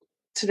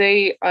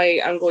today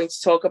I am going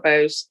to talk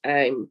about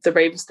the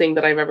bravest thing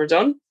that I've ever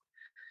done.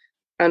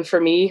 And for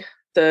me,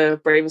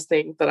 the bravest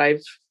thing that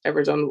I've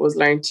ever done was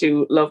learn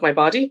to love my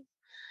body.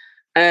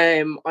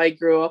 I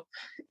grew up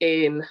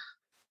in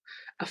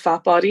a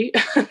fat body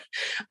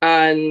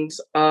and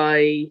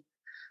I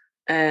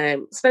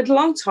spent a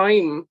long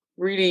time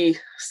really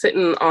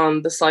sitting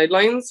on the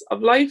sidelines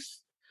of life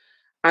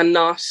and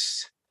not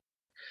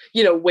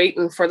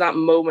waiting for that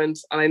moment.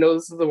 And I know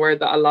this is the word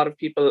that a lot of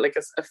people, like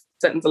a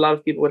sentence a lot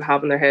of people would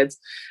have in their heads.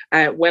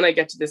 When I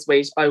get to this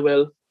weight, I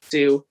will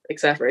do,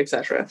 etc.,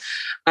 etc.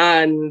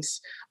 And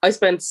I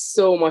spent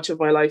so much of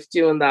my life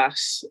doing that.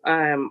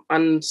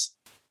 And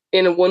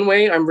in one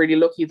way, I'm really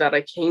lucky that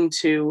I came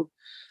to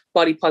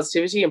body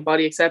positivity and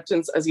body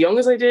acceptance as young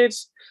as I did.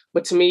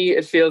 But to me,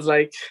 it feels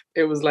like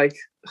it was like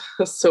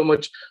so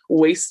much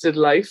wasted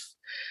life.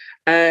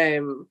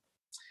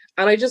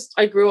 And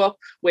I grew up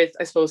with,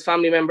 I suppose,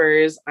 family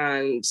members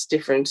and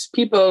different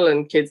people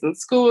and kids in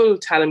school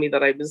telling me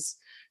that I was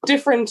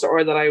different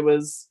or that I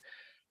was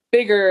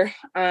bigger.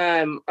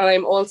 And I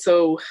am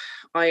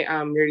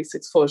nearly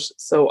 6 foot.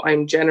 So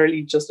I'm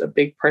generally just a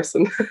big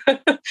person.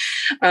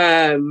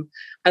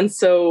 And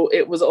so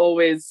it was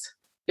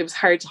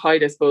hard to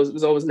hide, I suppose. It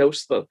was always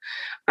noticeable.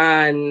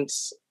 And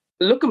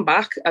looking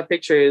back at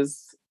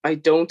pictures, I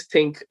don't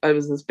think I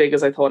was as big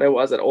as I thought I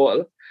was at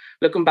all.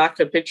 Looking back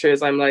at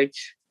pictures, I'm like,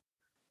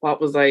 what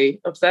was I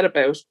upset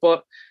about?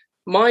 But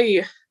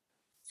my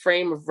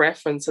frame of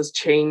reference has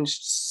changed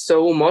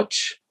so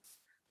much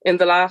in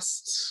the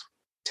last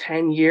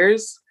 10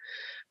 years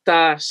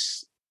that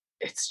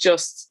it's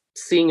just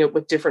seeing it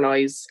with different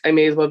eyes. I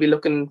may as well be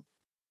looking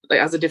like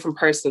as a different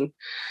person.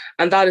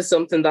 And that is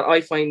something that I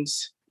find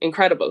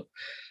incredible.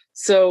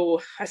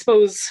 So I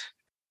suppose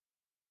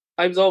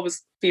I was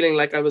always feeling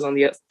like I was on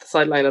the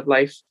sideline of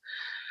life.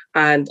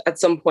 And at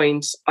some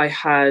point I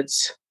had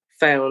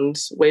found,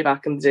 way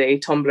back in the day,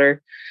 Tumblr.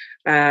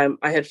 I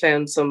had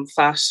found some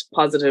fat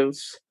positive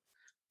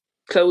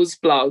clothes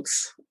blogs,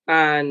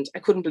 and I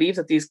couldn't believe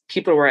that these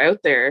people were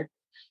out there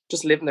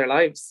just living their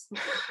lives,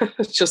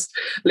 just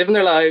living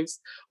their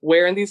lives,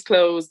 wearing these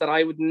clothes that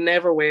I would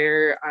never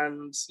wear,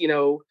 and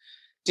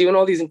doing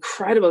all these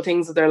incredible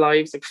things with their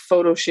lives, like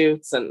photo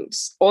shoots and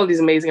all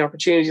these amazing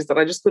opportunities that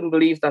I just couldn't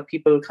believe that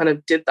people kind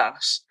of did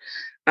that.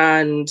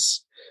 And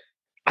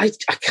I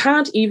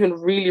can't even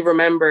really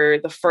remember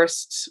the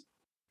first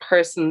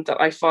person that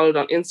I followed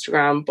on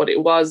Instagram, but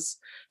it was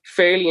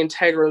fairly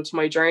integral to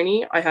my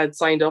journey. I had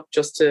signed up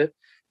just to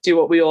do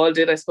what we all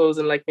did, I suppose,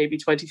 in like maybe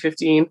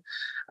 2015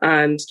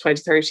 and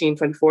 2013,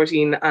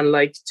 2014, and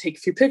like take a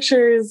few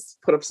pictures,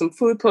 put up some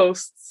food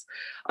posts.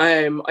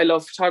 I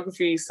love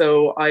photography,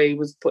 so I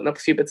was putting up a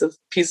few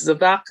pieces of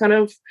that kind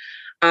of.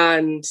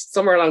 And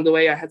somewhere along the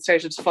way, I had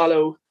started to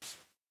follow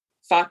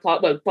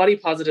body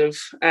positive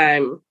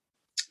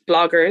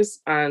bloggers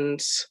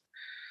and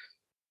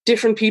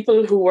different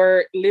people who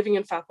were living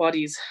in fat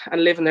bodies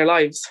and living their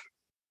lives.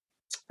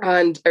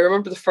 And I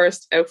remember the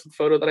first outfit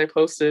photo that I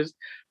posted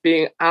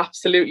being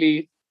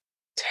absolutely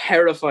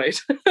terrified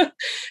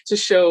to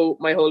show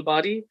my whole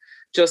body.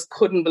 Just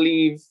couldn't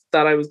believe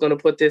that I was going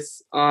to put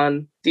this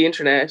on the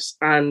internet.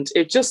 And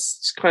it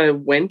just kind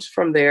of went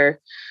from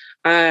there.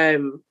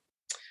 And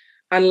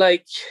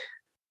like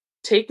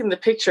taking the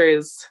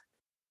pictures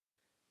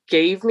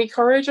gave me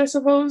courage, I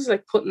suppose,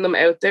 like putting them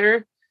out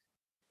there,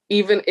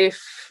 even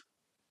if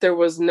there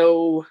was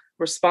no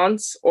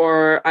response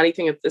or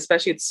anything,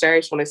 especially at the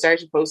start when I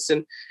started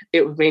posting.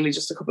 It was mainly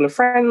just a couple of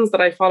friends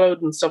that I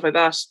followed and stuff like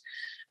that.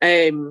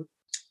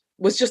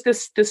 Was just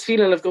this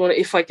feeling of going,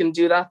 if I can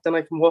do that, then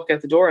I can walk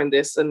out the door in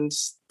this. And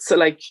so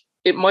like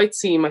it might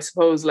seem, I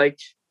suppose, like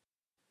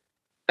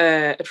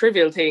a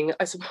trivial thing,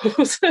 I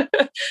suppose,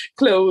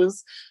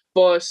 clothes,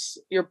 but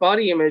your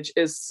body image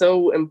is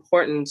so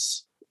important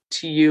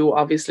to you,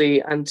 obviously,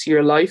 and to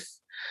your life.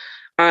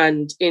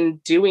 And in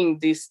doing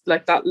this,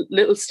 like that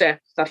little step,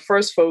 that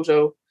first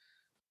photo,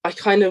 I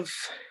feel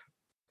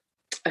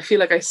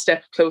like I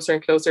stepped closer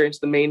and closer into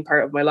the main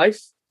part of my life.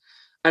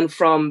 And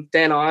from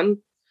then on,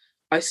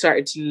 I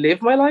started to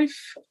live my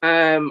life.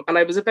 And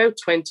I was about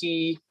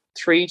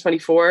 23,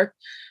 24.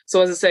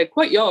 So as I said,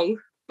 quite young,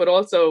 but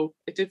also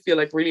it did feel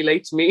like really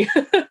late to me.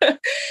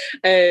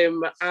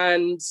 And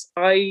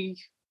my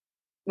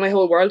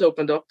whole world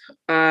opened up.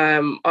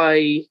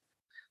 I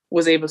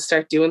was able to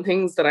start doing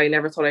things that I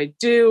never thought I'd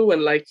do,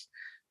 and like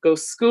go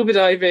scuba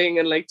diving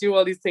and like do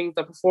all these things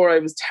that before I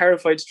was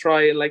terrified to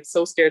try and like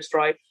so scared to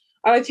try.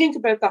 And I think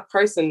about that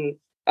person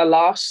a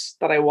lot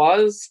that I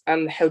was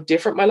and how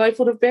different my life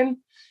would have been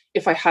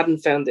if I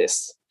hadn't found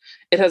this.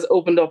 It has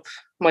opened up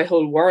my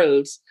whole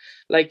world.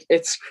 Like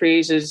it's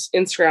created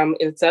Instagram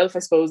in itself.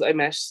 I suppose I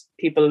met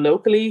people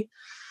locally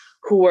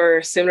who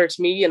were similar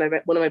to me, and I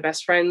met one of my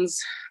best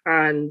friends,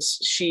 and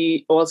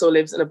she also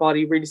lives in a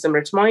body really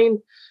similar to mine.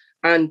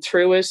 And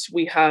through it,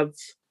 we have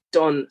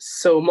done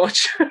so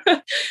much.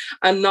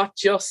 And not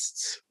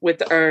just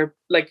with our,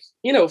 like,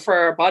 for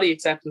our body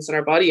acceptance and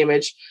our body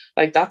image,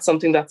 like that's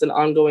something that's an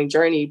ongoing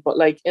journey, but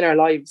like in our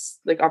lives,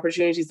 like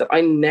opportunities that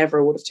I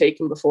never would have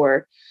taken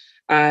before.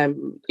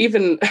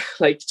 Even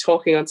like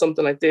talking on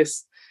something like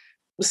this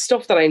was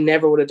stuff that I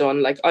never would have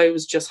done. Like I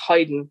was just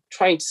hiding,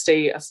 trying to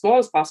stay as small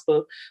as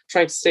possible,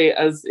 trying to stay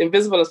as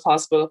invisible as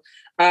possible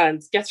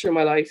and get through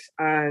my life.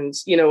 And,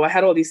 I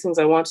had all these things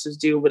I wanted to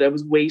do, but I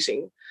was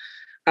waiting.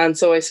 And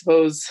so I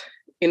suppose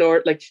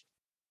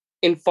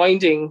in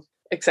finding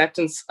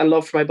acceptance and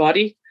love for my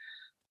body,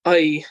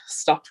 I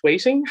stopped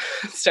waiting,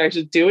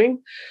 started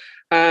doing.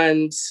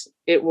 And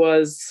it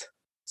was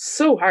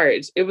so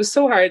hard. It was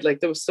so hard. Like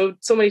there was so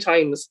many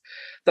times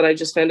that I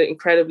just found it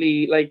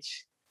incredibly, like,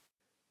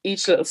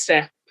 each little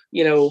step,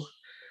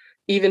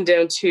 even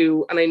down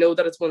to, and I know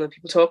that it's one that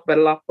people talk about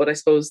a lot, but I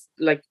suppose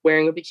like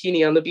wearing a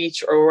bikini on the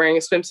beach or wearing a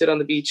swimsuit on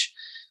the beach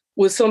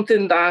was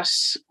something that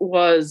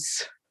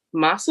was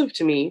massive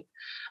to me.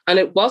 And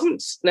it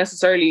wasn't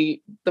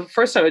necessarily, the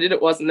first time I did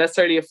it wasn't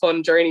necessarily a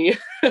fun journey.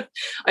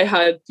 I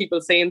had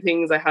people saying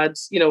things, I had,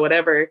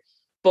 whatever,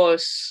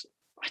 but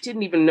I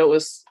didn't even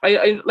notice.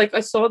 I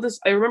saw this,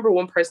 I remember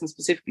one person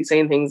specifically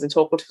saying things and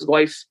talking to his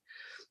wife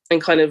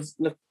and kind of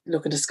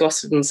looking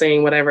disgusted and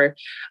saying whatever.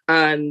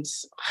 And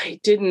I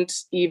didn't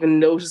even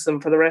notice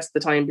them for the rest of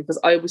the time because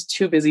I was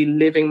too busy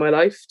living my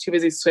life, too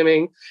busy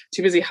swimming,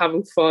 too busy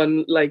having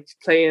fun, like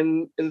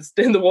playing in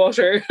the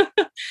water.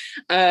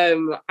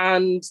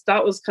 And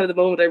that was kind of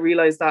the moment I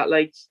realized that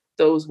like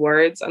those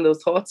words and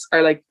those thoughts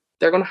are like,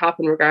 they're going to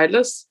happen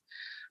regardless.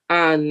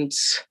 And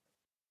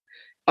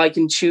I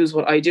can choose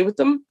what I do with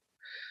them.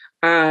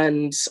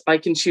 And I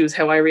can choose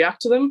how I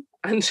react to them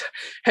and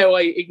how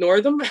I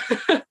ignore them.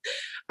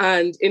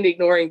 And in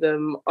ignoring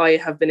them, I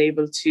have been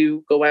able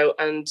to go out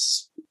and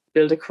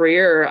build a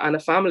career and a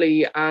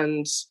family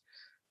and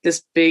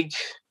this big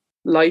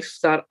life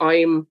that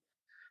I'm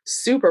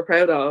super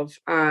proud of.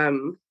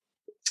 And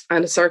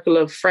a circle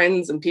of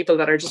friends and people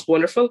that are just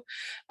wonderful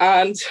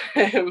and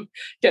getting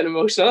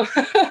emotional.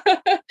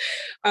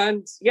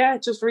 And yeah,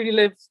 just really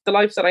live the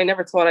life that I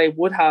never thought I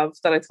would have,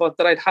 that I thought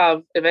that I'd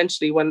have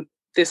eventually when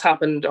this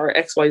happened or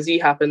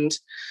XYZ happened.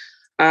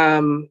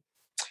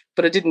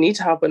 But it didn't need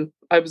to happen.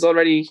 I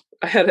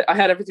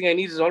had everything I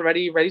needed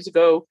already ready to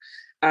go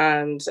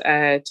and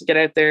to get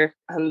out there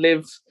and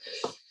live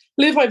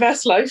my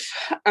best life.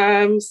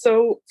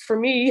 So for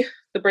me,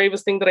 the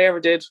bravest thing that I ever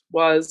did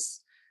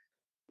was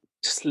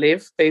just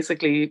live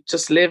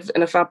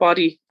in a fat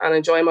body and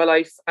enjoy my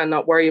life and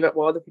not worry about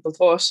what other people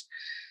thought.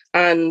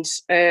 And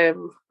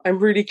I'm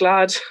really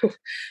glad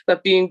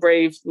that being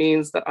brave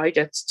means that I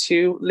get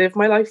to live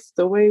my life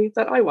the way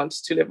that I want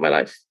to live my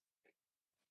life.